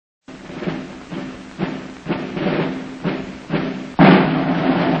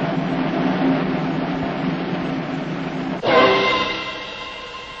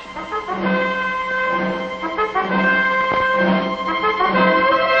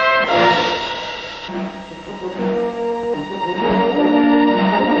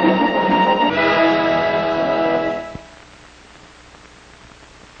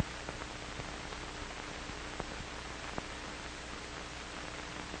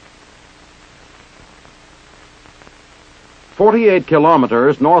48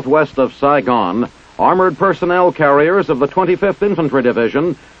 kilometers northwest of Saigon, armored personnel carriers of the 25th Infantry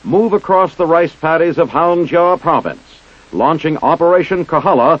Division move across the rice paddies of Hangzhou Province, launching Operation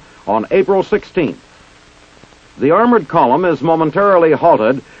Kahala on April 16th. The armored column is momentarily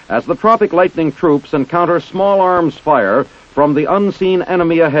halted as the Tropic Lightning troops encounter small arms fire from the unseen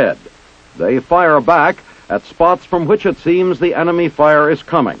enemy ahead. They fire back at spots from which it seems the enemy fire is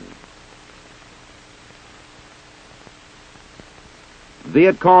coming.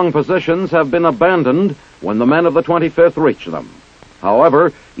 Viet Cong positions have been abandoned when the men of the 25th reach them.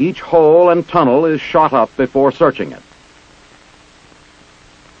 However, each hole and tunnel is shot up before searching it.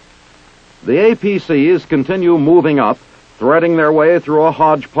 The APCs continue moving up, threading their way through a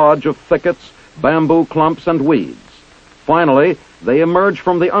hodgepodge of thickets, bamboo clumps, and weeds. Finally, they emerge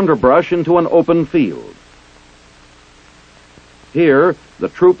from the underbrush into an open field. Here, the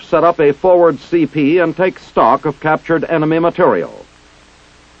troops set up a forward CP and take stock of captured enemy material.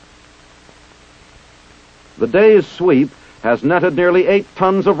 The day's sweep has netted nearly 8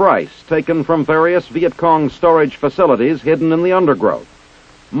 tons of rice taken from various Viet Cong storage facilities hidden in the undergrowth.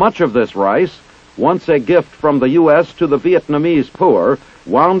 Much of this rice, once a gift from the U.S. to the Vietnamese poor,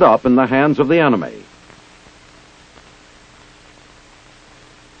 wound up in the hands of the enemy.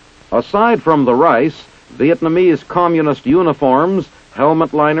 Aside from the rice, Vietnamese communist uniforms,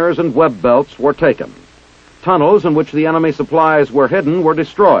 helmet liners, and web belts were taken. Tunnels in which the enemy supplies were hidden were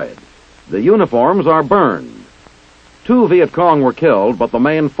destroyed. The uniforms are burned. 2 Viet Cong were killed, but the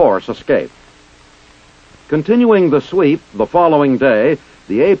main force escaped. Continuing the sweep the following day,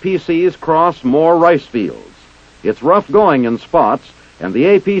 the APCs cross more rice fields. It's rough going in spots, and the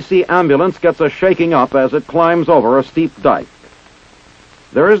APC ambulance gets a shaking up as it climbs over a steep dike.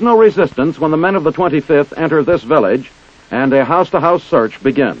 There is no resistance when the men of the 25th enter this village, and a house-to-house search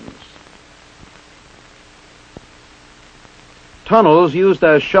begins. Tunnels used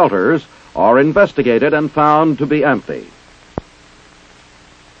as shelters are investigated and found to be empty.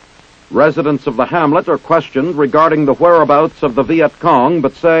 Residents of the hamlet are questioned regarding the whereabouts of the Viet Cong,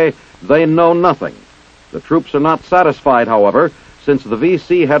 but say they know nothing. The troops are not satisfied, however, since the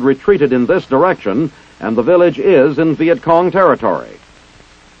VC had retreated in this direction, and the village is in Viet Cong territory.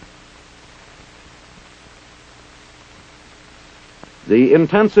 The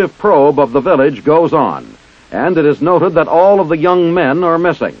intensive probe of the village goes on, and it is noted that all of the young men are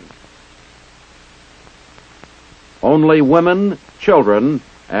missing. Only women, children,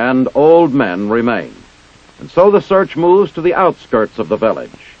 and old men remain. And so the search moves to the outskirts of the village.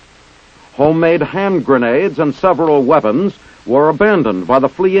 Homemade hand grenades and several weapons were abandoned by the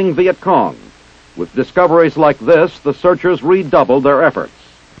fleeing Viet Cong. With discoveries like this, the searchers redoubled their efforts.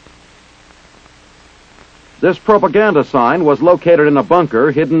 This propaganda sign was located in a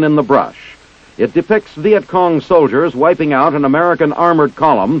bunker hidden in the brush. It depicts Viet Cong soldiers wiping out an American armored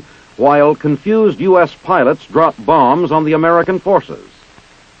column while confused U.S. pilots drop bombs on the American forces.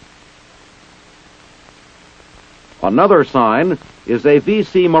 Another sign is a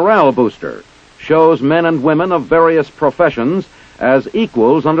VC morale booster, shows men and women of various professions as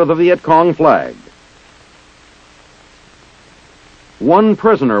equals under the Viet Cong flag. One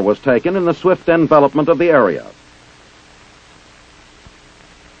prisoner was taken in the swift envelopment of the area.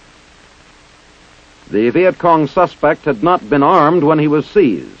 The Viet Cong suspect had not been armed when he was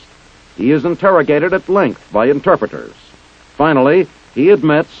seized. He is interrogated at length by interpreters. Finally, he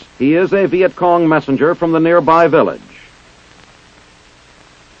admits he is a Viet Cong messenger from the nearby village.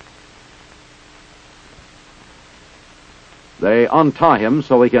 They untie him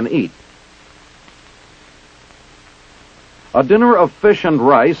so he can eat. A dinner of fish and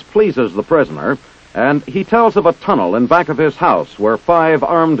rice pleases the prisoner, and he tells of a tunnel in back of his house where 5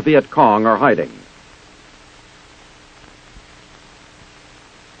 armed Viet Cong are hiding.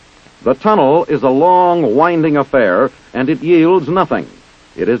 The tunnel is a long, winding affair, and it yields nothing.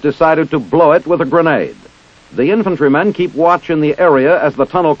 It is decided to blow it with a grenade. The infantrymen keep watch in the area as the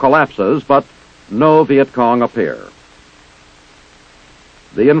tunnel collapses, but no Viet Cong appear.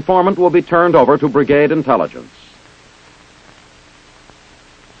 The informant will be turned over to Brigade Intelligence.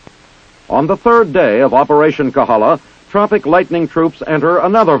 On the 3rd day of Operation Kahala, Tropic Lightning troops enter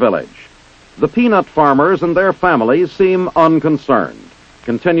another village. The peanut farmers and their families seem unconcerned,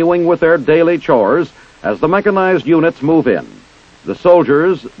 continuing with their daily chores as the mechanized units move in. The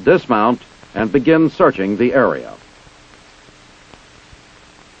soldiers dismount and begin searching the area.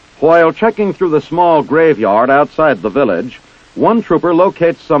 While checking through the small graveyard outside the village, one trooper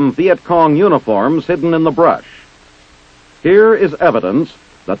locates some Viet Cong uniforms hidden in the brush. Here is evidence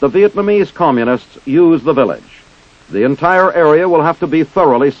that the Vietnamese communists use the village. The entire area will have to be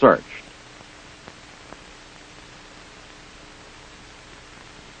thoroughly searched.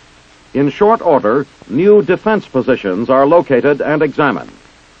 In short order, new defense positions are located and examined.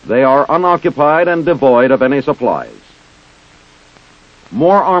 They are unoccupied and devoid of any supplies.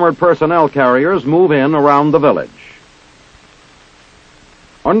 More armored personnel carriers move in around the village.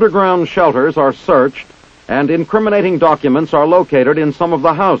 Underground shelters are searched, and incriminating documents are located in some of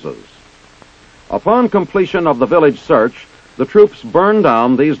the houses. Upon completion of the village search, the troops burn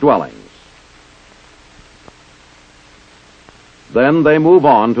down these dwellings. Then they move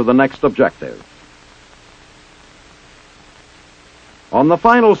on to the next objective. On the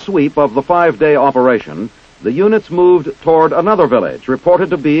final sweep of the 5-day operation, the units moved toward another village, reported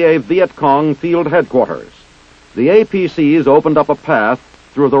to be a Viet Cong field headquarters. The APCs opened up a path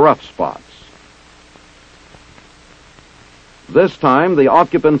through the rough spots. This time, the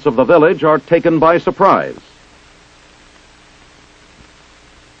occupants of the village are taken by surprise.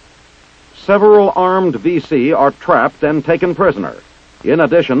 Several armed VC are trapped and taken prisoner. In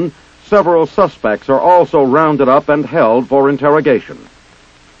addition, several suspects are also rounded up and held for interrogation.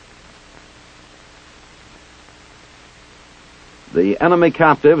 The enemy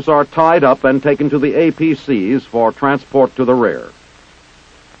captives are tied up and taken to the APCs for transport to the rear.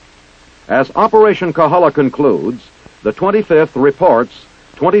 As Operation Kahala concludes, the 25th reports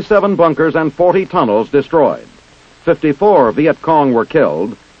 27 bunkers and 40 tunnels destroyed. 54 Viet Cong were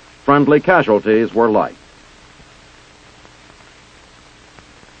killed. Friendly casualties were light.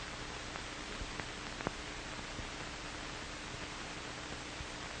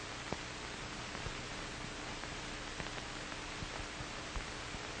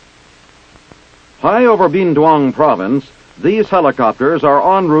 High over Binh Duong province, these helicopters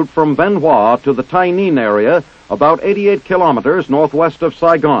are en route from Bien Hoa to the Tay Ninh area, about 88 kilometers northwest of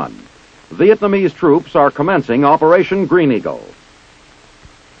Saigon. Vietnamese troops are commencing Operation Green Eagle.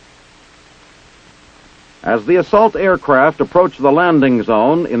 As the assault aircraft approach the landing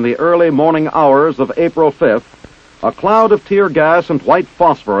zone in the early morning hours of April 5th, a cloud of tear gas and white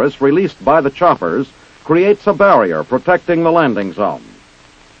phosphorus released by the choppers creates a barrier protecting the landing zone.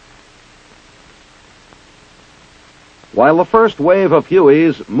 While the first wave of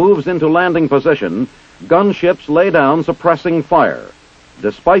Hueys moves into landing position, gunships lay down suppressing fire.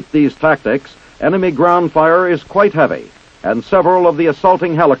 Despite these tactics, enemy ground fire is quite heavy, and several of the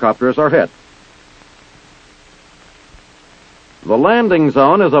assaulting helicopters are hit. The landing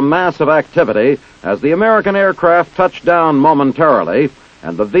zone is a mass of activity as the American aircraft touch down momentarily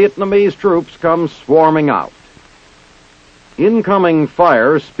and the Vietnamese troops come swarming out. Incoming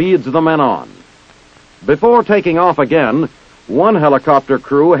fire speeds the men on. Before taking off again, one helicopter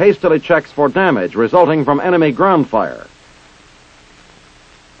crew hastily checks for damage resulting from enemy ground fire.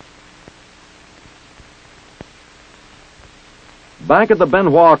 Back at the Bien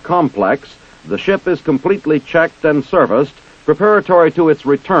Hoa complex, the ship is completely checked and serviced, preparatory to its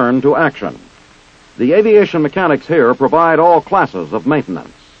return to action. The aviation mechanics here provide all classes of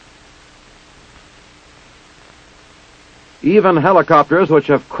maintenance. Even helicopters which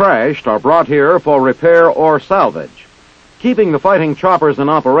have crashed are brought here for repair or salvage. Keeping the fighting choppers in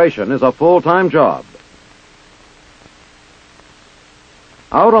operation is a full-time job.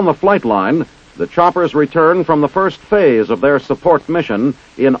 Out on the flight line, the choppers return from the first phase of their support mission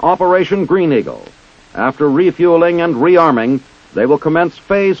in Operation Green Eagle. After refueling and rearming, they will commence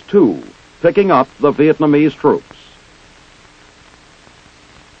Phase 2, picking up the Vietnamese troops.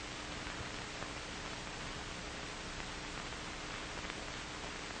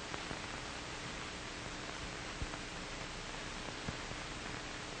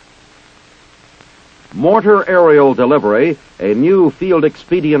 Mortar aerial delivery, a new field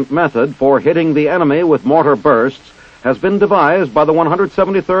expedient method for hitting the enemy with mortar bursts, has been devised by the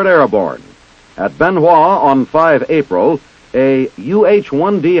 173rd Airborne. At Bien Hoa on 5 April, a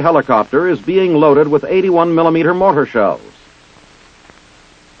UH-1D helicopter is being loaded with 81mm mortar shells.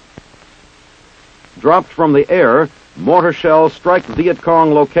 Dropped from the air, mortar shells strike Viet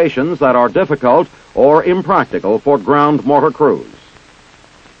Cong locations that are difficult or impractical for ground mortar crews.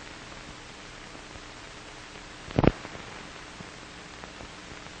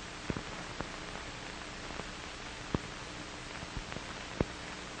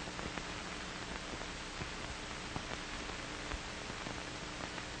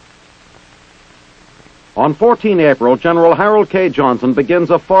 On 14 April, General Harold K. Johnson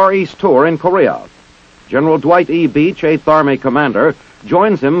begins a Far East tour in Korea. General Dwight E. Beach, 8th Army Commander,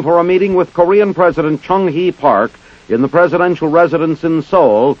 joins him for a meeting with Korean President Chung-hee Park in the presidential residence in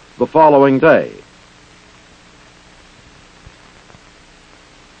Seoul the following day.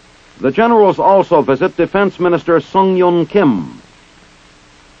 The generals also visit Defense Minister Sung-yun Kim.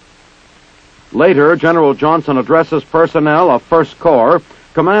 Later, General Johnson addresses personnel of First Corps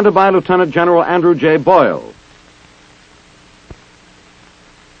commanded by Lieutenant General Andrew J. Boyle.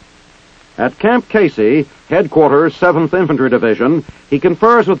 At Camp Casey, Headquarters, 7th Infantry Division, he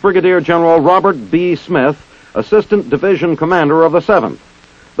confers with Brigadier General Robert B. Smith, Assistant Division Commander of the 7th.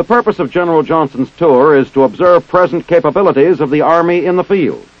 The purpose of General Johnson's tour is to observe present capabilities of the Army in the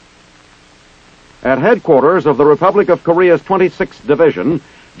field. At headquarters of the Republic of Korea's 26th Division,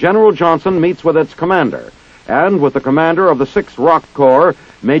 General Johnson meets with its commander, and with the commander of the 6th Rock Corps,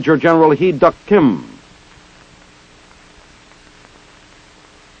 Major General Hee Duck Kim.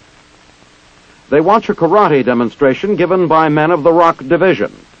 They watch a karate demonstration given by men of the Rock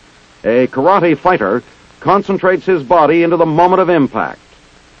Division. A karate fighter concentrates his body into the moment of impact.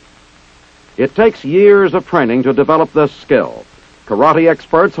 It takes years of training to develop this skill. Karate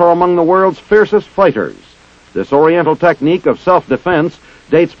experts are among the world's fiercest fighters. This Oriental technique of self-defense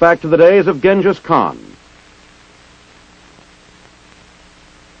dates back to the days of Genghis Khan.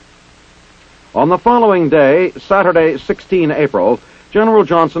 On the following day, Saturday, 16 April, General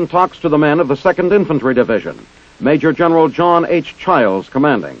Johnson talks to the men of the 2nd Infantry Division, Major General John H. Childs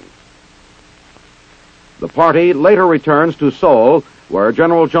commanding. The party later returns to Seoul, where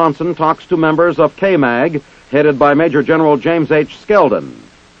General Johnson talks to members of KMAG, headed by Major General James H. Skeldon.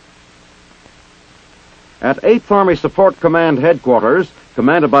 At 8th Army Support Command Headquarters,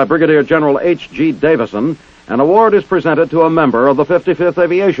 commanded by Brigadier General H. G. Davison, an award is presented to a member of the 55th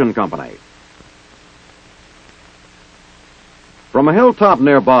Aviation Company. From a hilltop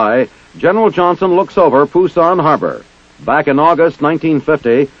nearby, General Johnson looks over Pusan Harbor. Back in August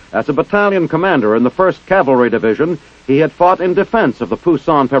 1950, as a battalion commander in the 1st Cavalry Division, he had fought in defense of the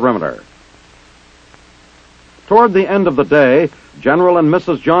Pusan perimeter. Toward the end of the day, General and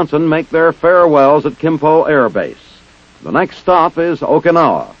Mrs. Johnson make their farewells at Kimpo Air Base. The next stop is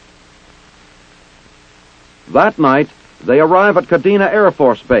Okinawa. That night, they arrive at Kadena Air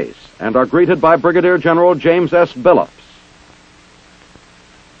Force Base and are greeted by Brigadier General James S. Billups.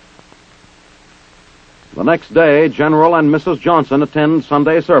 The next day, General and Mrs. Johnson attend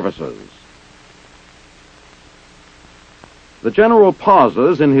Sunday services. The General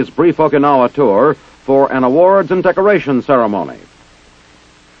pauses in his brief Okinawa tour for an awards and decoration ceremony.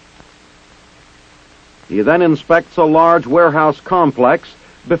 He then inspects a large warehouse complex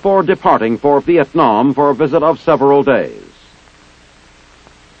before departing for Vietnam for a visit of several days.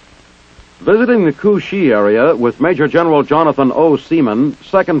 Visiting the Cu Shi area with Major General Jonathan O. Seaman,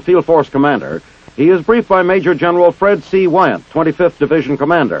 2nd Field Force Commander, he is briefed by Major General Fred C. Wyatt, 25th Division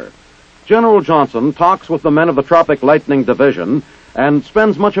Commander. General Johnson talks with the men of the Tropic Lightning Division and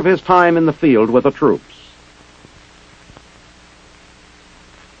spends much of his time in the field with the troops.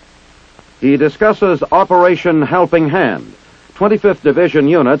 He discusses Operation Helping Hand. 25th Division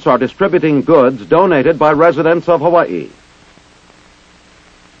units are distributing goods donated by residents of Hawaii.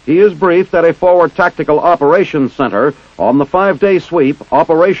 He is briefed at a forward tactical operations center on the 5-day sweep,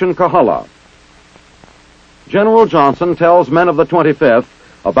 Operation Kahala. General Johnson tells men of the 25th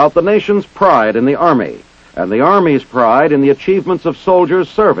about the nation's pride in the Army and the Army's pride in the achievements of soldiers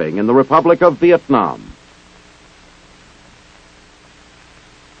serving in the Republic of Vietnam.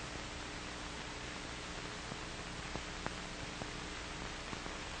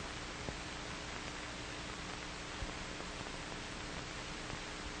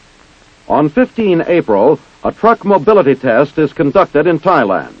 On 15 April, a truck mobility test is conducted in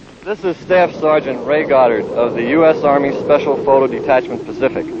Thailand. This is Staff Sergeant Ray Goddard of the U.S. Army Special Photo Detachment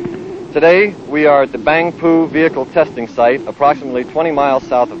Pacific. Today, we are at the Bang Phu Vehicle Testing Site, approximately 20 miles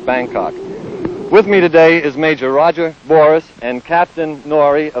south of Bangkok. With me today is Major Roger Boris and Captain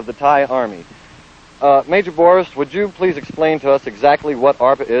Nori of the Thai Army. Major Boris, would you please explain to us exactly what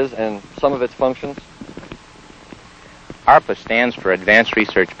ARPA is and some of its functions? ARPA stands for Advanced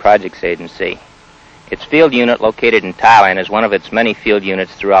Research Projects Agency. Its field unit, located in Thailand, is one of its many field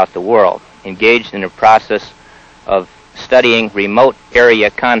units throughout the world, engaged in a process of studying remote area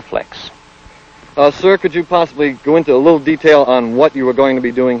conflicts. Sir, could you possibly go into a little detail on what you were going to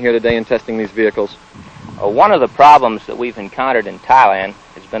be doing here today in testing these vehicles? One of the problems that we've encountered in Thailand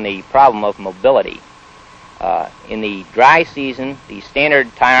has been the problem of mobility. In the dry season, the standard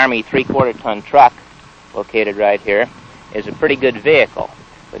Thai Army 3/4-ton truck, located right here, is a pretty good vehicle.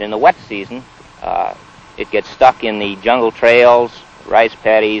 But in the wet season, it gets stuck in the jungle trails, rice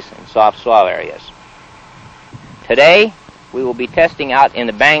paddies, and soft soil areas. Today, we will be testing out in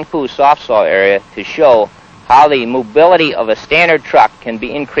the Bang Phu soft soil area to show how the mobility of a standard truck can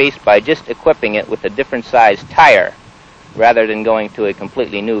be increased by just equipping it with a different size tire rather than going to a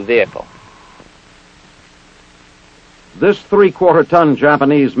completely new vehicle. This 3/4-ton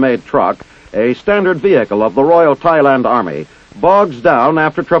Japanese-made truck, a standard vehicle of the Royal Thailand Army, bogs down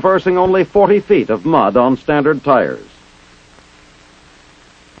after traversing only 40 feet of mud on standard tires.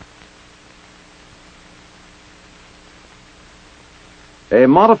 A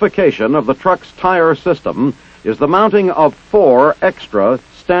modification of the truck's tire system is the mounting of 4 extra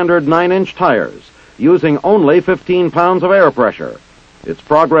standard 9-inch tires, using only 15 pounds of air pressure. Its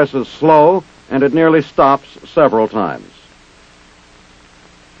progress is slow, and it nearly stops several times.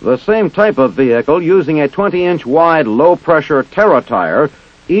 The same type of vehicle, using a 20-inch wide low-pressure Terra tire,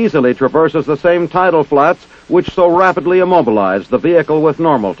 easily traverses the same tidal flats which so rapidly immobilize the vehicle with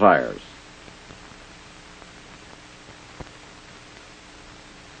normal tires.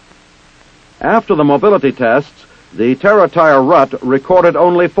 After the mobility tests, the Terra tire rut recorded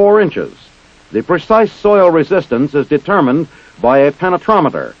only 4 inches. The precise soil resistance is determined by a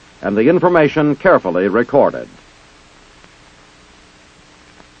penetrometer, and the information carefully recorded.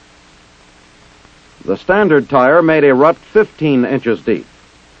 The standard tire made a rut 15 inches deep.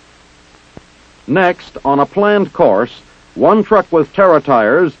 Next, on a planned course, 1 truck with Terra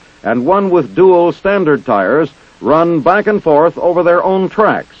tires and 1 with dual standard tires run back and forth over their own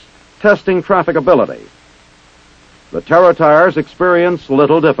tracks, testing trafficability. The Terra tires experience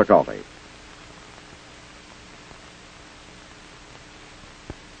little difficulty.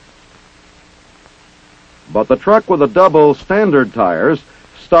 But the truck with the double standard tires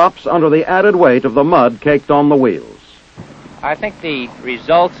stops under the added weight of the mud caked on the wheels. I think the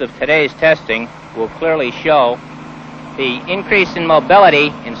results of today's testing will clearly show the increase in mobility,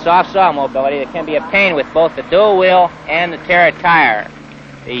 in soft soil mobility, that can be obtained with both the dual wheel and the Terra tire.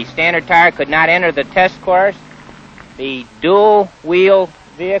 The standard tire could not enter the test course. The dual wheel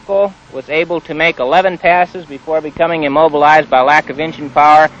vehicle was able to make 11 passes before becoming immobilized by lack of engine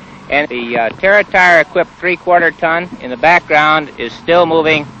power, and the Terra tire equipped 3/4 ton in the background is still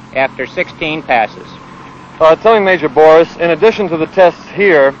moving after 16 passes. Tell me, Major Boris, in addition to the tests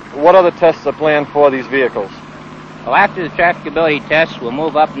here, what other tests are planned for these vehicles? Well, after the trafficability tests, we'll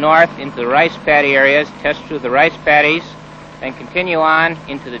move up north into the rice paddy areas, test through the rice paddies, then continue on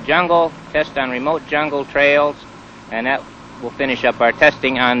into the jungle, test on remote jungle trails, and that will finish up our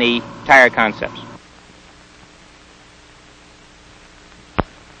testing on the tire concepts.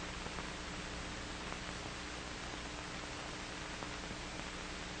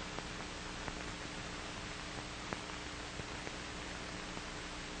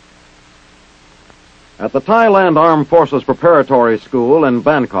 At the Thailand Armed Forces Preparatory School in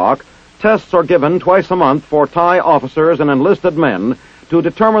Bangkok, tests are given twice a month for Thai officers and enlisted men to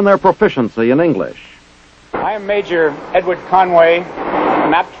determine their proficiency in English. I am Major Edward Conway,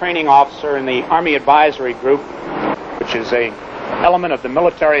 MAP training officer in the Army Advisory Group, which is an element of the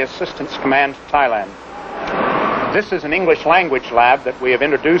Military Assistance Command to Thailand. This is an English language lab that we have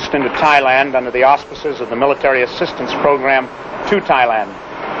introduced into Thailand under the auspices of the Military Assistance Program to Thailand.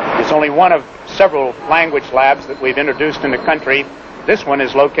 It's only one of several language labs that we've introduced in the country. This one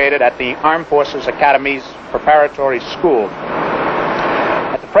is located at the Armed Forces Academy's Preparatory School.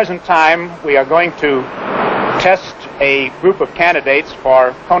 At the present time, we are going to test a group of candidates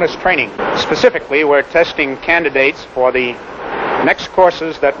for CONUS training. Specifically, we're testing candidates for the next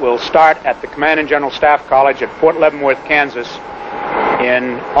courses that will start at the Command and General Staff College at Fort Leavenworth, Kansas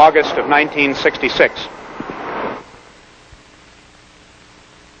in August of 1966.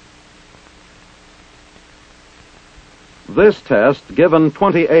 This test, given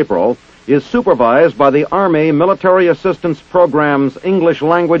 20 April, is supervised by the Army Military Assistance Program's English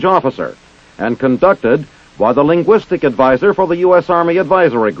language officer and conducted by the linguistic advisor for the U.S. Army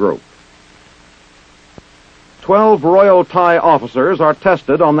Advisory Group. 12 Royal Thai officers are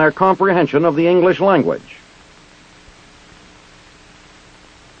tested on their comprehension of the English language.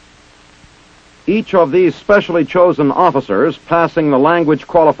 Each of these specially chosen officers passing the language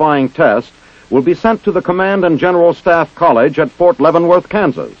qualifying test will be sent to the Command and General Staff College at Fort Leavenworth,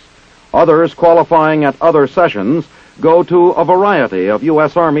 Kansas. Others qualifying at other sessions go to a variety of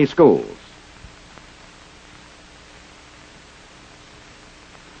U.S. Army schools.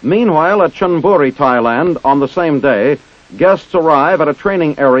 Meanwhile, at Chonburi, Thailand, on the same day, guests arrive at a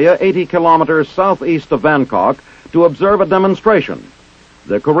training area 80 kilometers southeast of Bangkok to observe a demonstration.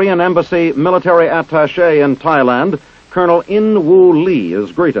 The Korean Embassy military attaché in Thailand, Colonel In Woo Lee,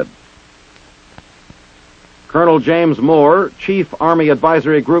 is greeted. Colonel James Moore, Chief Army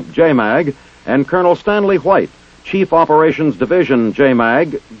Advisory Group JMAG, and Colonel Stanley White, Chief Operations Division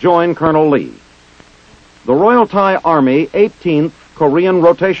JMAG, join Colonel Lee. The Royal Thai Army 18th Korean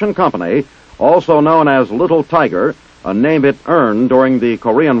Rotation Company, also known as Little Tiger, a name it earned during the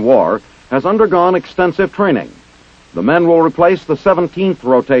Korean War, has undergone extensive training. The men will replace the 17th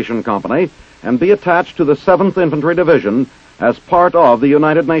Rotation Company and be attached to the 7th Infantry Division as part of the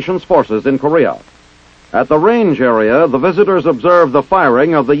United Nations forces in Korea. At the range area, the visitors observe the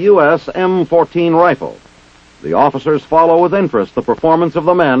firing of the U.S. M14 rifle. The officers follow with interest the performance of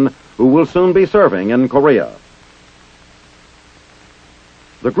the men who will soon be serving in Korea.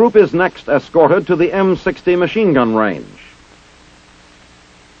 The group is next escorted to the M60 machine gun range.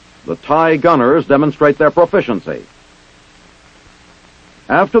 The Thai gunners demonstrate their proficiency.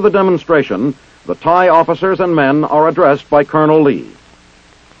 After the demonstration, the Thai officers and men are addressed by Colonel Lee.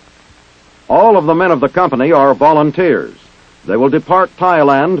 All of the men of the company are volunteers. They will depart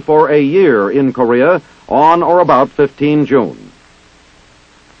Thailand for a year in Korea on or about 15 June.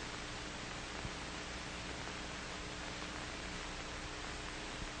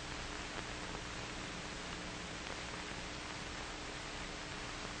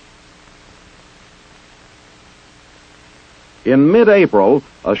 In mid-April,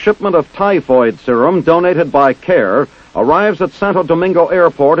 a shipment of typhoid serum donated by CARE arrives at Santo Domingo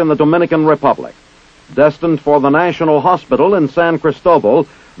Airport in the Dominican Republic. Destined for the National Hospital in San Cristobal,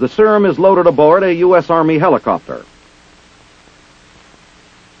 the serum is loaded aboard a U.S. Army helicopter.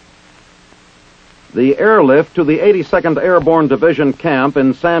 The airlift to the 82nd Airborne Division camp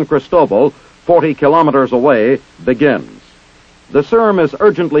in San Cristobal, 40 kilometers away, begins. The serum is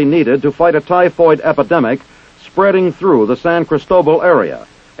urgently needed to fight a typhoid epidemic spreading through the San Cristobal area,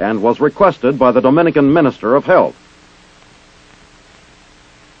 and was requested by the Dominican Minister of Health.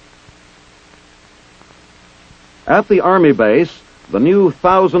 At the Army base, the new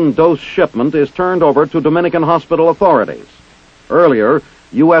 1,000-dose shipment is turned over to Dominican hospital authorities. Earlier,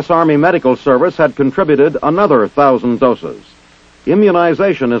 U.S. Army Medical Service had contributed another 1,000 doses.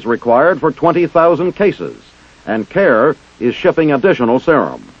 Immunization is required for 20,000 cases, and CARE is shipping additional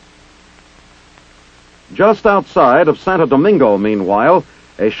serum. Just outside of Santo Domingo, meanwhile,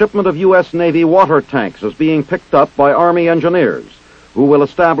 a shipment of U.S. Navy water tanks is being picked up by Army engineers, who will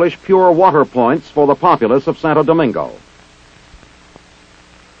establish pure water points for the populace of Santo Domingo.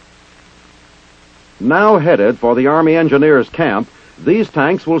 Now headed for the Army engineers' camp, these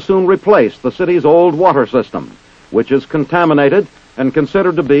tanks will soon replace the city's old water system, which is contaminated and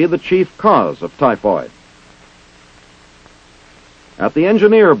considered to be the chief cause of typhoid. At the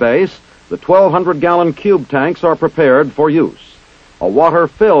engineer base, the 1,200-gallon cube tanks are prepared for use. A water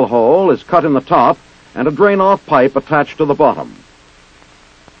fill hole is cut in the top and a drain-off pipe attached to the bottom.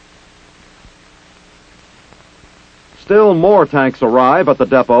 Still more tanks arrive at the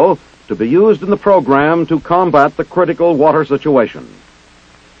depot to be used in the program to combat the critical water situation.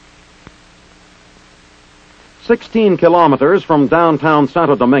 16 kilometers from downtown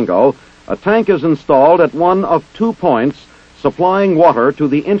Santo Domingo, a tank is installed at one of 2 points supplying water to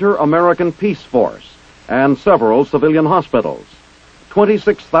the Inter-American Peace Force and several civilian hospitals.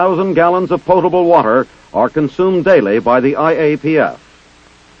 26,000 gallons of potable water are consumed daily by the IAPF.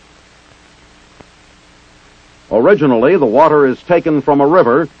 Originally, the water is taken from a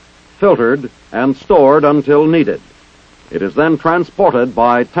river, filtered, and stored until needed. It is then transported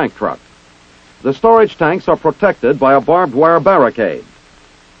by tank truck. The storage tanks are protected by a barbed wire barricade.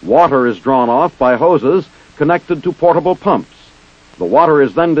 Water is drawn off by hoses connected to portable pumps. The water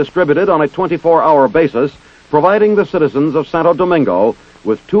is then distributed on a 24-hour basis, providing the citizens of Santo Domingo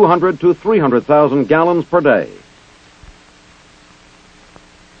with 200 to 300,000 gallons per day.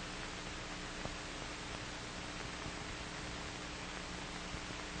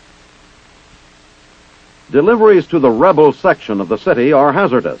 Deliveries to the rebel section of the city are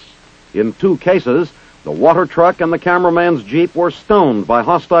hazardous. In 2 cases, the water truck and the cameraman's jeep were stoned by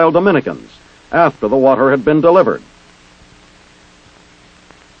hostile Dominicans after the water had been delivered.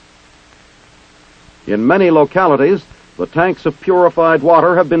 In many localities, the tanks of purified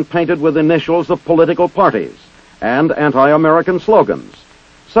water have been painted with initials of political parties and anti-American slogans.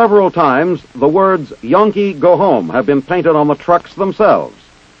 Several times, the words "Yankee, go home" have been painted on the trucks themselves,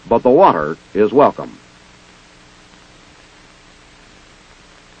 but the water is welcome.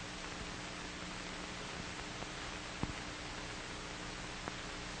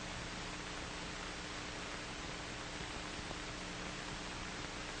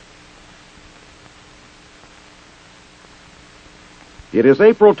 It is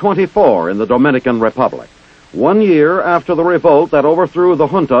April 24 in the Dominican Republic, 1 year after the revolt that overthrew the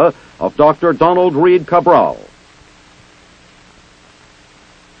junta of Dr. Donald Reed Cabral.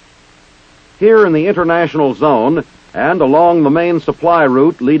 Here in the international zone and along the main supply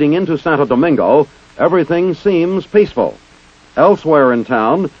route leading into Santo Domingo, everything seems peaceful. Elsewhere in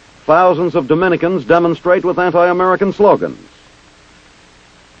town, thousands of Dominicans demonstrate with anti-American slogans.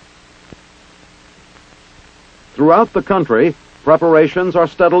 Throughout the country, preparations are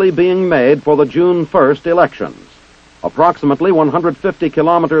steadily being made for the June 1st elections. Approximately 150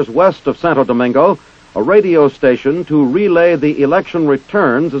 kilometers west of Santo Domingo, a radio station to relay the election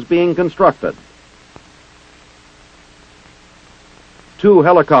returns is being constructed. 2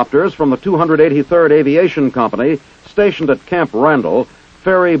 helicopters from the 283rd Aviation Company, stationed at Camp Randall,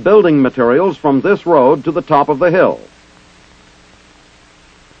 ferry building materials from this road to the top of the hill.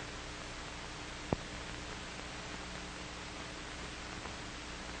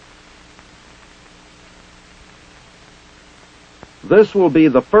 This will be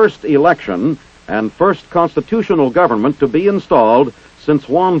the first election and first constitutional government to be installed since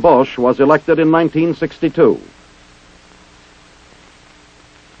Juan Bosch was elected in 1962.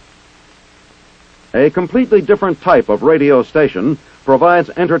 A completely different type of radio station provides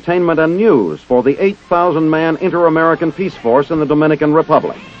entertainment and news for the 8,000-man Inter-American Peace Force in the Dominican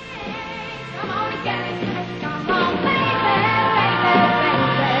Republic.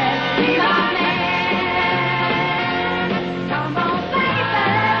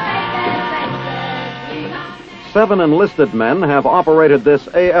 Seven enlisted men have operated this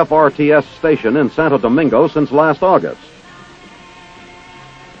AFRTS station in Santo Domingo since last August.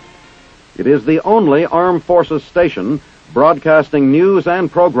 It is the only armed forces station broadcasting news and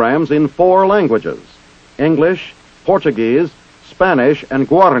programs in 4 languages: English, Portuguese, Spanish, and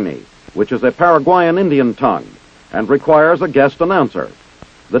Guarani, which is a Paraguayan Indian tongue, and requires a guest announcer.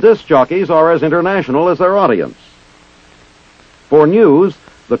 The disc jockeys are as international as their audience. For news,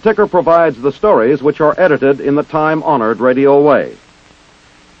 the ticker provides the stories which are edited in the time-honored radio way.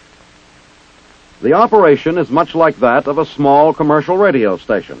 The operation is much like that of a small commercial radio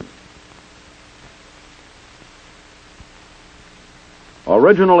station.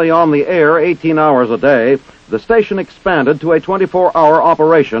 Originally on the air 18 hours a day, the station expanded to a 24-hour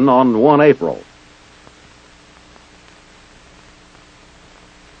operation on 1 April.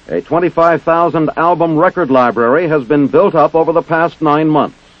 A 25,000 album record library has been built up over the past 9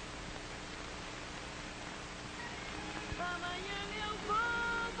 months.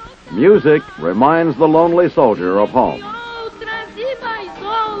 Music reminds the lonely soldier of home.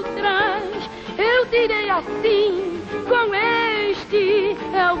 Com este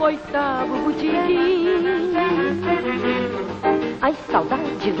é o 8º botiquim. Ai,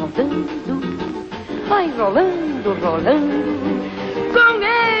 saudade rodando, ai, rolando, rolando. Com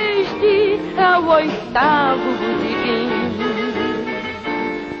este é o 8º botiquim.